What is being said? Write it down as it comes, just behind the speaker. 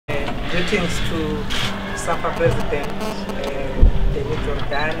Greetings to SAFA President David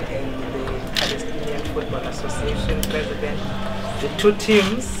Jordan and the Palestinian Football Association President, the two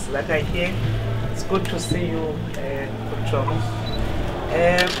teams that are here. It's good to see you, Coach.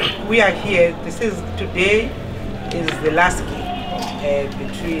 We are here. Today is the last game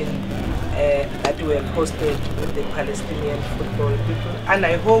between that we have hosted with the Palestinian football people, and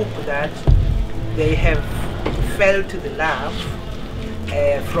I hope that they have felt the love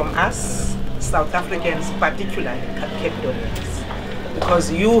from us, South Africans, particularly Cape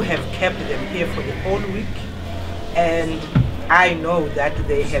because you have kept them here for the whole week, and I know that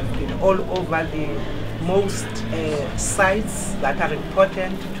they have been all over the most sites that are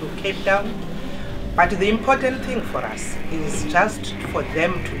important to Cape Town. But the important thing for us is just for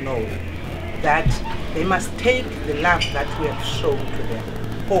them to know that they must take the love that we have shown to them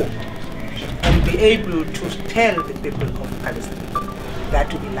home and be able to tell the people of Palestine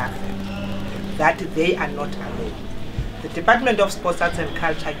that we love them, that they are not alone. The Department of Sports, Arts and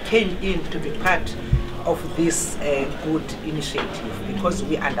Culture came in to be part of this good initiative because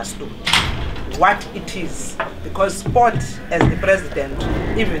we understood what it is. Because sport, as the president,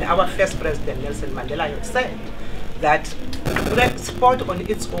 even our first president, Nelson Mandela, had said that sport on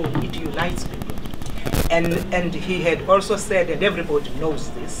its own, it unites people. And he had also said, and everybody knows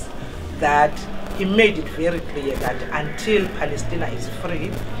this, that he made it very clear that until Palestine is free,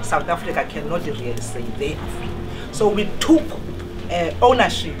 South Africa cannot really say they are free. So we took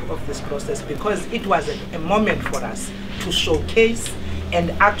ownership of this process because it was a moment for us to showcase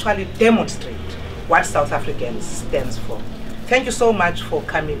and actually demonstrate what South Africans stands for. Thank you so much for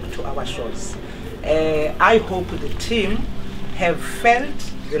coming to our shows. I hope the team have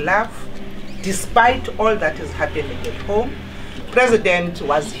felt the love despite all that is happening at home. President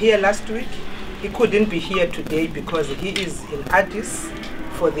was here last week. He couldn't be here today because he is in Addis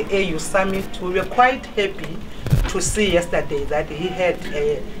for the AU summit. We were quite happy to see yesterday that he had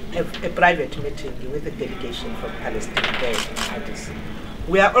a private meeting with the delegation from Palestine there in Addis.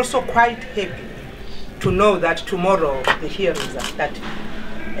 We are also quite happy to know that tomorrow the hearings are starting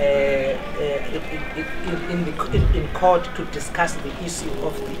in court to discuss the issue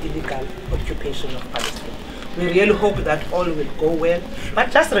of the illegal occupation of Palestine. We really hope that all will go well.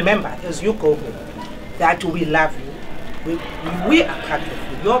 But just remember, as you go home, that we love you. We are part of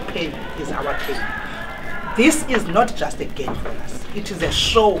you. Your pain is our pain. This is not just a game for us. It is a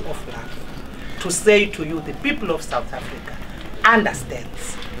show of love to say to you, the people of South Africa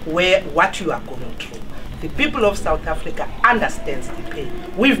understands what you are going through. The people of South Africa understands the pain.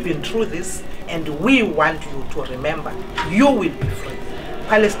 We've been through this, and we want you to remember, you will be free.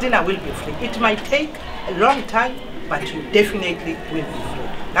 Palestine will be free. It might take a long time, but you definitely will be free.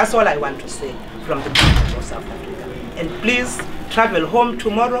 That's all I want to say from the people of South Africa. And please travel home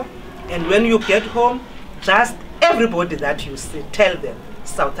tomorrow, and when you get home, just everybody that you see, tell them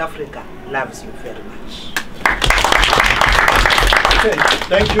South Africa loves you very much. Okay,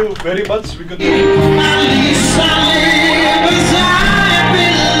 thank you very much. We could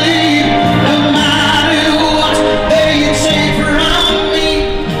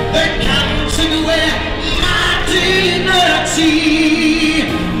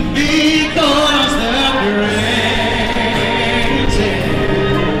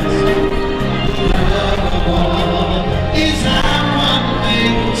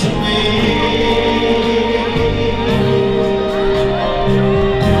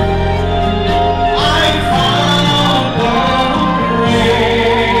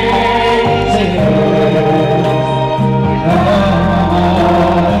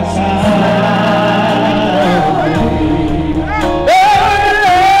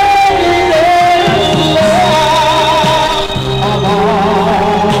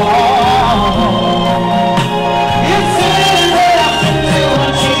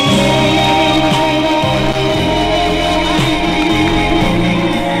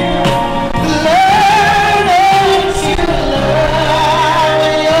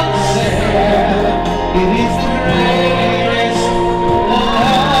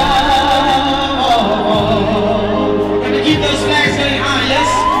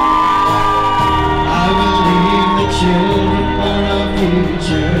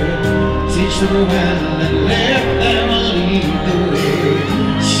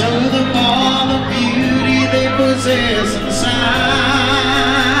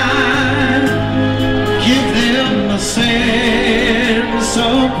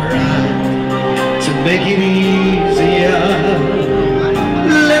make it easier.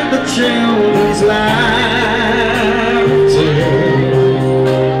 Let the children's lives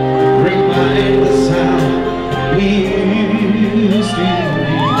remind us how we used to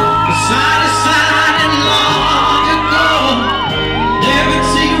be.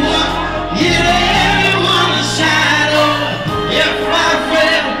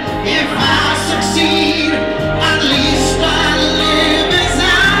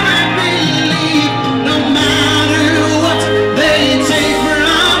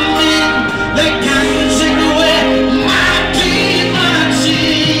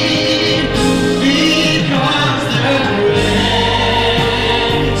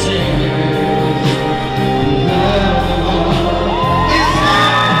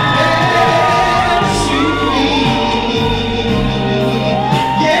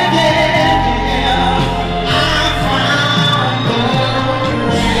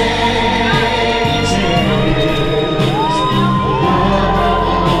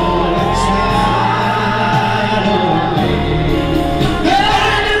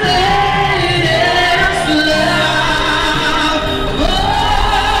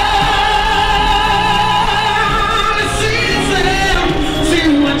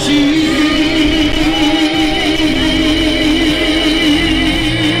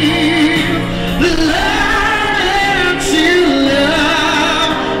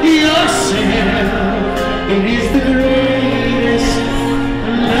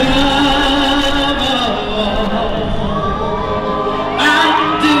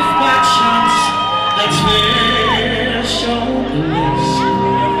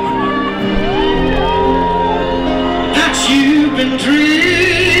 been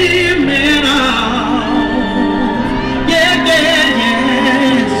dreaming of. Yeah, yeah,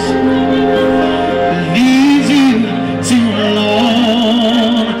 yes. Leads you to a lonely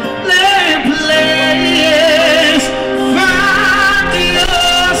place. Find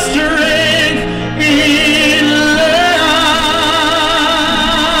your strength in love.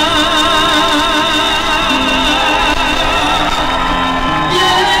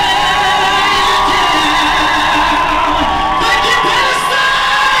 Yeah, thank you,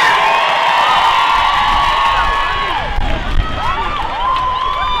 Palestine!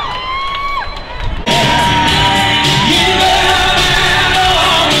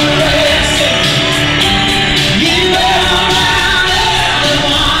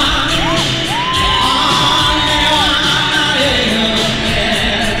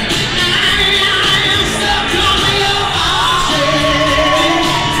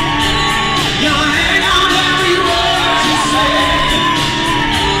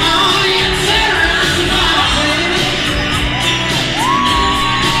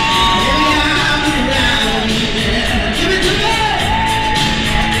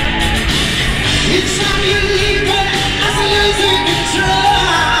 It's time you leave it, as I losing control.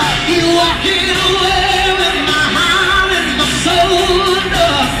 You walking away with my heart and my soul.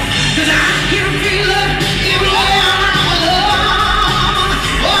 'Cause I can feel it everywhere I'm alone.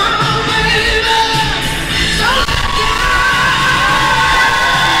 Oh, baby, so let go.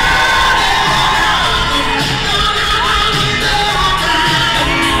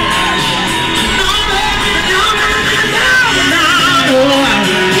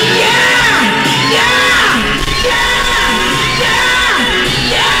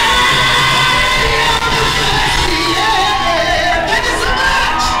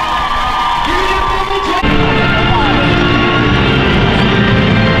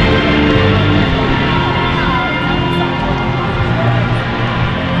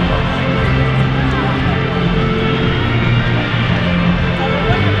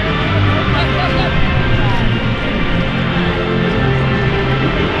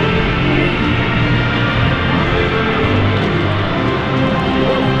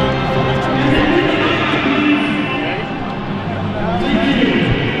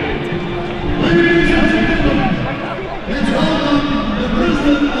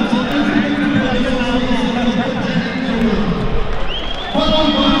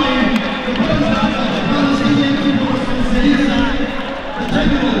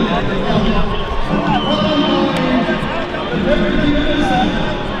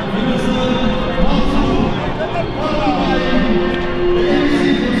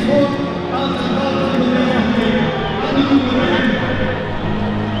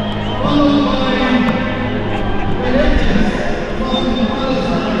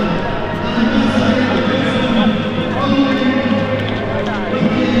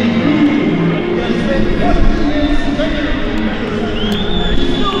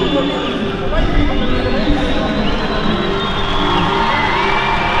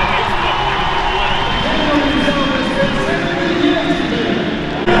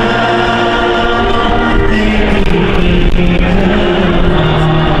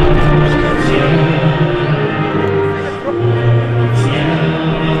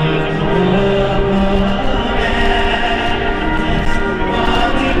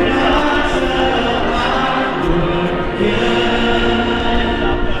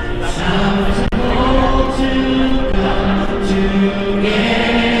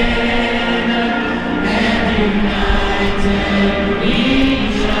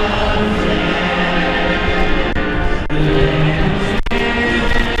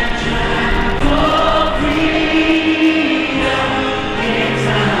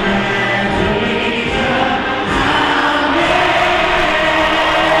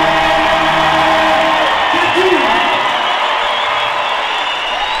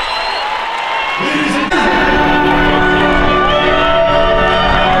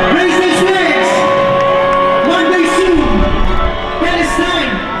 Raise those flags! One day soon,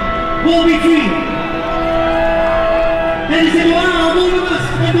 Palestine will be free. And it's in all of us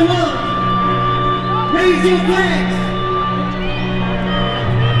in the world. Raise your flags!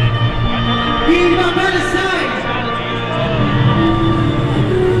 Viva Palestine!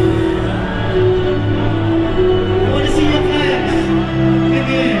 I want to see your flags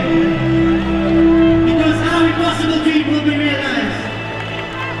again. Because our impossible dream will be realized.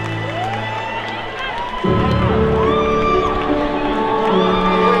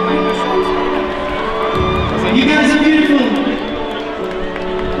 You guys are beautiful.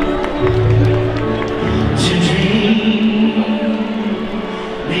 To dream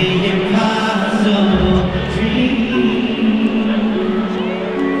the impossible dream.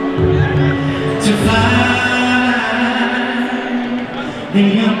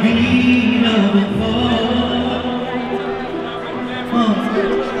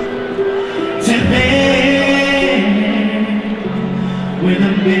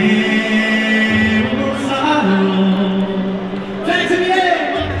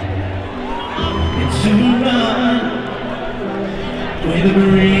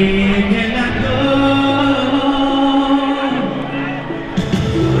 Where can I go?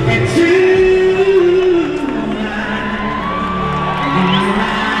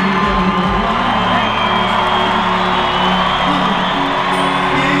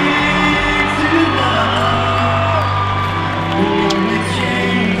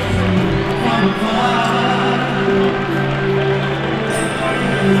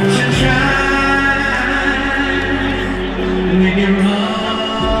 And when you're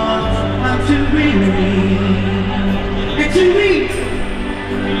wrong, I'm too weary and too weak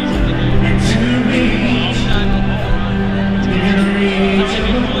and too weak and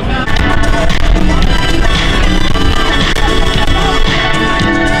unreachable.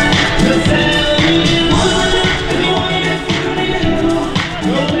 So tell me what you want to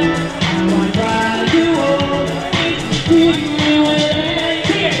do. I want to drive you home. Keep me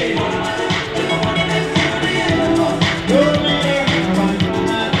waiting.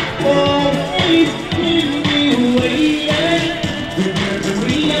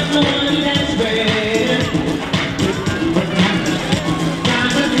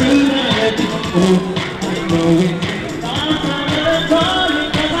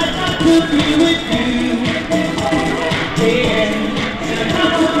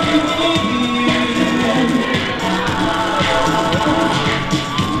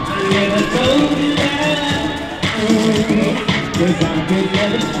 Cause I've been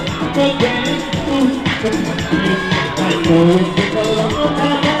living for granted. I know it's been a long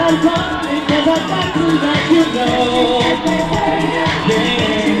time that I'm running, cause I got to let you know. Yeah,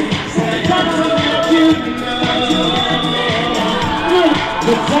 I got to let you know.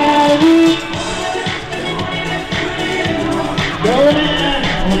 But tell me, don't I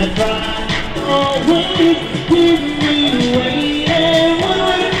wanna try, always keep me waiting.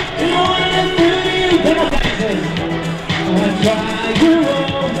 What do I do you? Then I try you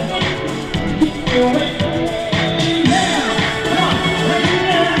on, keep you waiting.